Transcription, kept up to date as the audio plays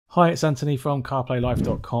Hi, it's Anthony from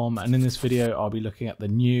CarPlayLife.com, and in this video I'll be looking at the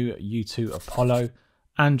new U2-Apollo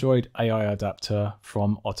Android AI adapter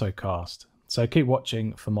from Ottocast. So keep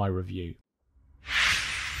watching for my review.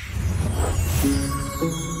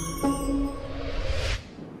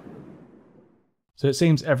 So it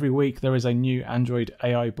seems every week there is a new Android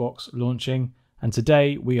AI box launching, and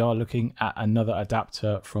today we are looking at another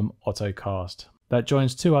adapter from Ottocast that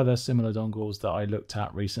joins two other similar dongles that I looked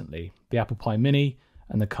at recently, the Apple Pi Mini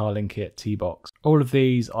and the CarPlay T-Box. All of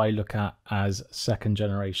these I look at as second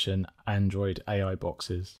generation Android AI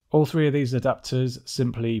boxes. All three of these adapters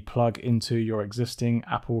simply plug into your existing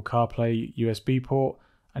Apple CarPlay USB port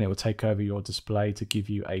and it will take over your display to give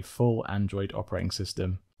you a full Android operating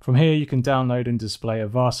system. From here you can download and display a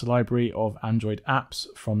vast library of Android apps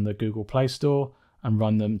from the Google Play Store and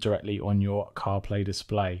run them directly on your CarPlay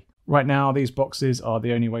display. Right now these boxes are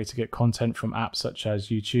the only way to get content from apps such as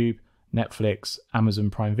YouTube, Netflix, Amazon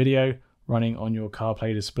Prime Video running on your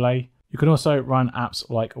CarPlay display. You can also run apps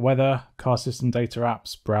like weather, car system data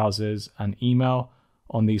apps, browsers, and email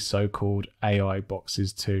on these so-called AI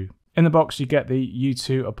boxes too. In the box you get the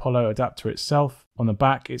U2-Apollo adapter itself. On the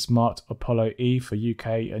back it's marked Apollo E for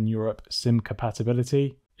UK and Europe SIM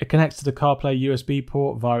compatibility. It connects to the CarPlay USB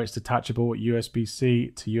port via its detachable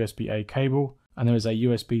USB-C to USB-A cable, and there is a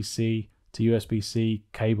USB-C to USB-C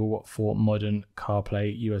cable for modern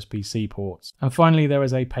CarPlay USB-C ports. And finally, there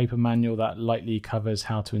is a paper manual that lightly covers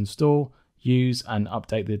how to install, use and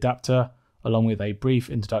update the adapter, along with a brief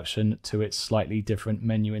introduction to its slightly different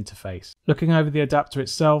menu interface. Looking over the adapter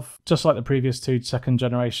itself, just like the previous two second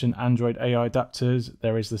generation Android AI adapters,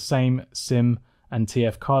 there is the same SIM and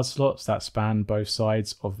TF card slots that span both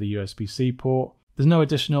sides of the USB-C port. There's no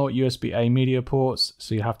additional USB-A media ports,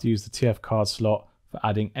 so you have to use the TF card slot for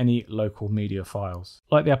adding any local media files.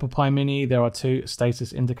 Like the Apple Pi Mini, there are two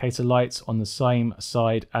status indicator lights on the same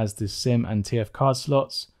side as the SIM and TF card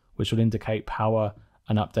slots, which will indicate power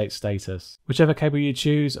and update status. Whichever cable you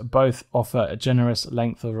choose, both offer a generous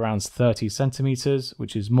length of around 30 centimeters,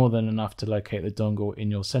 which is more than enough to locate the dongle in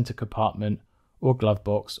your center compartment or glove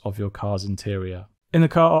box of your car's interior. In the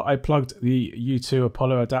car, I plugged the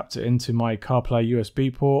U2-Apollo adapter into my CarPlay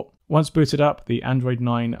USB port. Once booted up, the Android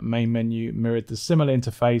 9 main menu mirrored the similar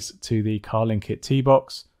interface to the CarPlay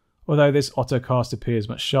T-Box, although this Ottocast appears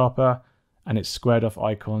much sharper and it's squared off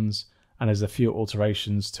icons and has a few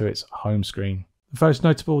alterations to its home screen. The most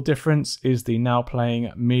notable difference is the now playing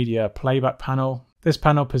media playback panel. This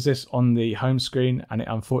panel persists on the home screen and it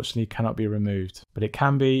unfortunately cannot be removed, but it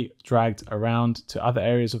can be dragged around to other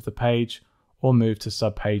areas of the page or moved to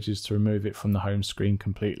sub-pages to remove it from the home screen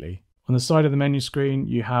completely. On the side of the menu screen,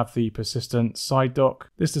 you have the persistent side dock.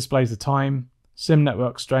 This displays the time, SIM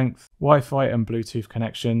network strength, Wi-Fi and Bluetooth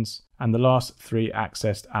connections, and the last three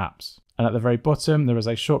accessed apps. And at the very bottom, there is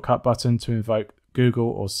a shortcut button to invoke Google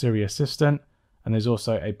or Siri Assistant, and there's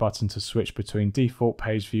also a button to switch between default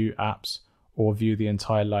page view apps or view the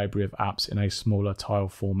entire library of apps in a smaller tile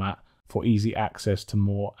format for easy access to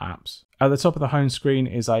more apps. At the top of the home screen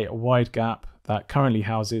is a wide gap that currently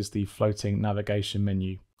houses the floating navigation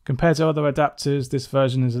menu. Compared to other adapters, this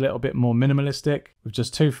version is a little bit more minimalistic, with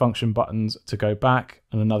just two function buttons to go back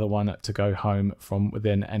and another one to go home from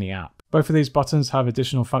within any app. Both of these buttons have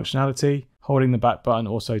additional functionality. Holding the back button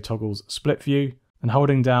also toggles split view, and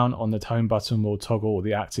holding down on the home button will toggle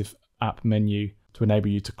the active app menu to enable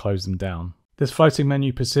you to close them down. This floating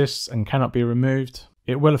menu persists and cannot be removed.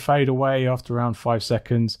 It will fade away after around 5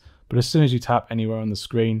 seconds, but as soon as you tap anywhere on the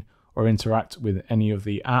screen or interact with any of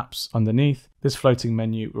the apps underneath, this floating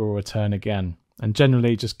menu will return again and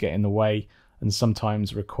generally just get in the way and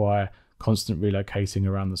sometimes require constant relocating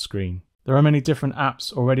around the screen. There are many different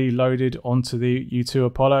apps already loaded onto the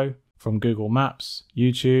U2-Apollo, from Google Maps,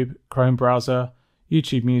 YouTube, Chrome browser,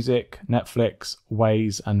 YouTube Music, Netflix,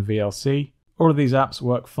 Waze and VLC. All of these apps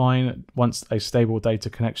work fine once a stable data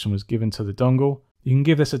connection was given to the dongle. You can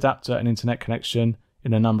give this adapter an internet connection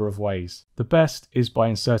in a number of ways. The best is by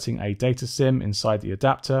inserting a data SIM inside the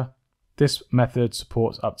adapter. This method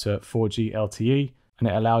supports up to 4G LTE and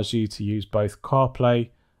it allows you to use both CarPlay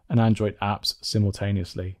and Android apps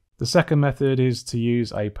simultaneously. The second method is to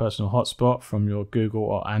use a personal hotspot from your Google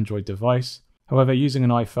or Android device. However, using an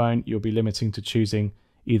iPhone, you'll be limiting to choosing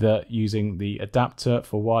either using the adapter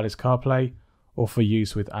for wireless CarPlay or for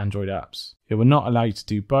use with Android apps. It will not allow you to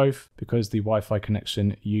do both because the Wi-Fi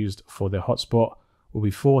connection used for the hotspot will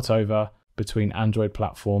be fought over between Android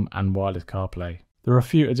platform and wireless CarPlay. There are a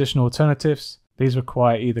few additional alternatives. These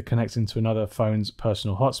require either connecting to another phone's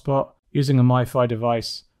personal hotspot, using a MiFi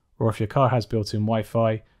device, or if your car has built-in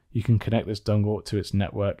Wi-Fi, you can connect this dongle to its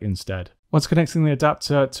network instead. Once connecting the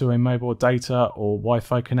adapter to a mobile data or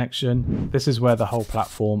Wi-Fi connection, this is where the whole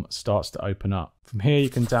platform starts to open up. From here you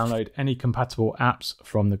can download any compatible apps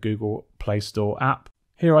from the Google Play Store app.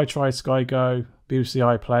 Here I tried Sky Go, BBC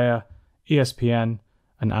iPlayer, ESPN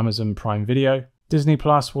and Amazon Prime Video. Disney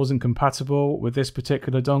Plus wasn't compatible with this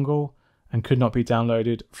particular dongle and could not be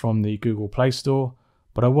downloaded from the Google Play Store,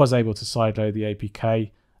 but I was able to sideload the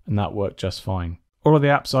APK and that worked just fine. All of the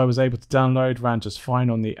apps I was able to download ran just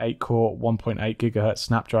fine on the 8-core 1.8 GHz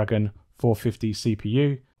Snapdragon 450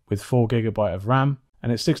 CPU with 4 GB of RAM,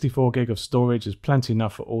 and its 64 GB of storage is plenty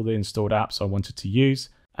enough for all the installed apps I wanted to use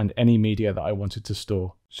and any media that I wanted to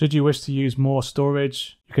store. Should you wish to use more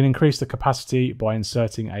storage, you can increase the capacity by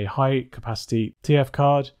inserting a high capacity TF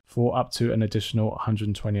card for up to an additional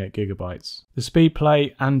 128 GB. The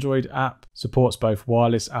SpeedPlay Android app supports both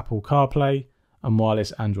wireless Apple CarPlay and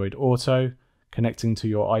wireless Android Auto, connecting to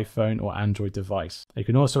your iPhone or Android device. You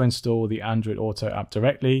can also install the Android Auto app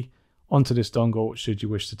directly onto this dongle should you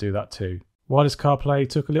wish to do that too. Wireless CarPlay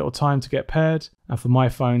took a little time to get paired and for my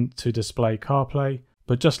phone to display CarPlay,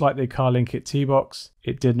 but just like the CarLinkit T-Box,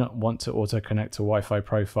 it did not want to auto-connect to Wi-Fi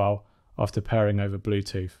profile after pairing over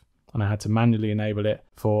Bluetooth, and I had to manually enable it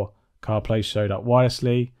for CarPlay showed up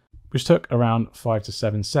wirelessly, which took around 5 to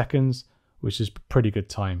 7 seconds, which is pretty good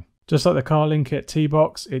time. Just like the CarLinkit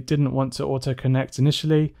T-Box, it didn't want to auto-connect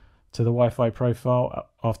initially to the Wi-Fi profile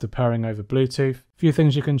after pairing over Bluetooth. A few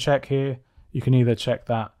things you can check here. You can either check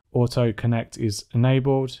that auto-connect is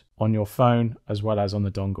enabled on your phone as well as on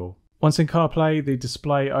the dongle. Once in CarPlay, the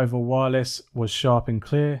display over wireless was sharp and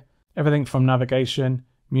clear. Everything from navigation,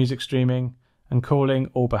 music streaming, and calling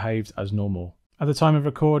all behaved as normal. At the time of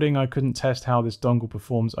recording, I couldn't test how this dongle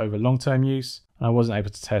performs over long-term use, and I wasn't able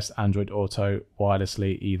to test Android Auto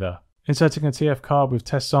wirelessly either. Inserting a TF card with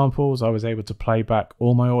test samples, I was able to play back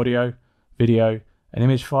all my audio, video, and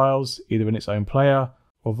image files either in its own player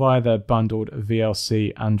or via the bundled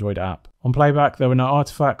VLC Android app. On playback, there were no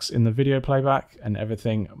artifacts in the video playback and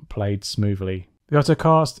everything played smoothly. The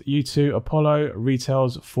Ottocast U2-Apollo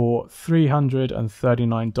retails for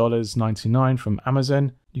 $339.99 from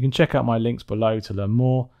Amazon. You can check out my links below to learn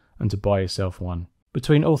more and to buy yourself one.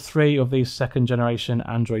 Between all three of these second generation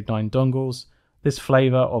Android 9 dongles, this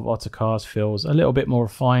flavour of Ottocast feels a little bit more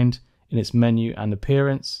refined in its menu and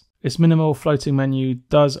appearance. Its minimal floating menu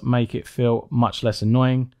does make it feel much less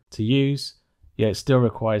annoying to use, yet it still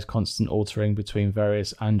requires constant altering between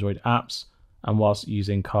various Android apps and whilst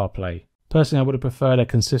using CarPlay. Personally, I would have preferred a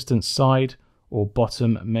consistent side or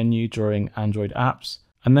bottom menu during Android apps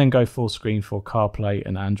and then go full screen for CarPlay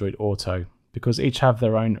and Android Auto, because each have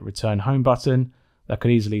their own return home button that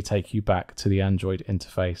could easily take you back to the Android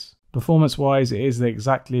interface. Performance wise, it is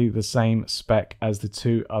exactly the same spec as the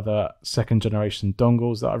two other second generation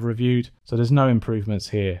dongles that I've reviewed, so there's no improvements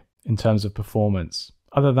here in terms of performance,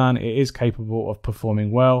 other than it is capable of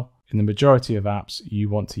performing well in the majority of apps you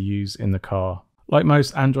want to use in the car. Like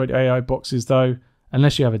most Android AI boxes though,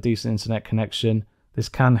 unless you have a decent internet connection, this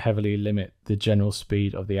can heavily limit the general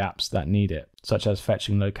speed of the apps that need it, such as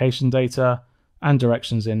fetching location data and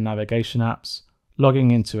directions in navigation apps,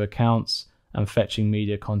 logging into accounts, and fetching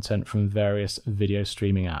media content from various video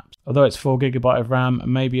streaming apps. Although it's 4 GB of RAM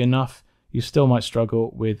may be enough, you still might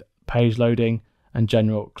struggle with page loading and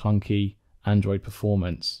general clunky Android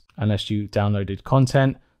performance, unless you downloaded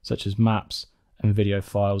content such as maps and video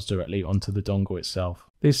files directly onto the dongle itself.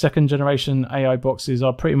 These second generation AI boxes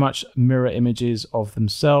are pretty much mirror images of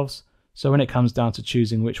themselves, so when it comes down to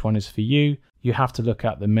choosing which one is for you, you have to look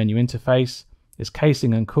at the menu interface, its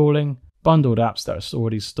casing and cooling, bundled apps that are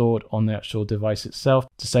already stored on the actual device itself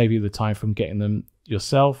to save you the time from getting them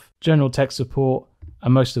yourself, general tech support,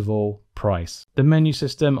 and most of all, price. The menu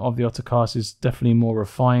system of the Ottocast is definitely more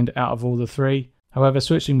refined out of all the three. However,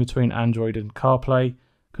 switching between Android and CarPlay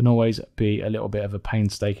can always be a little bit of a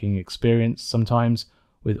painstaking experience sometimes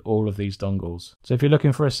with all of these dongles. So if you're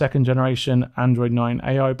looking for a second generation Android 9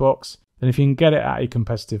 AI box, then if you can get it at a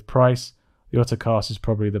competitive price, the Ottocast is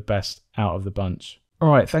probably the best out of the bunch.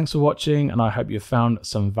 Alright, thanks for watching and I hope you've found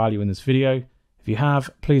some value in this video. If you have,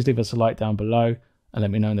 please leave us a like down below and let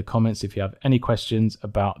me know in the comments if you have any questions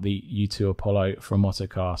about the U2-Apollo from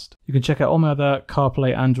Ottocast. You can check out all my other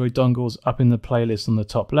CarPlay Android dongles up in the playlist on the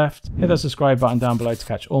top left. Hit that subscribe button down below to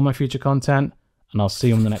catch all my future content and I'll see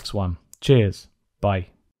you on the next one. Cheers. Bye.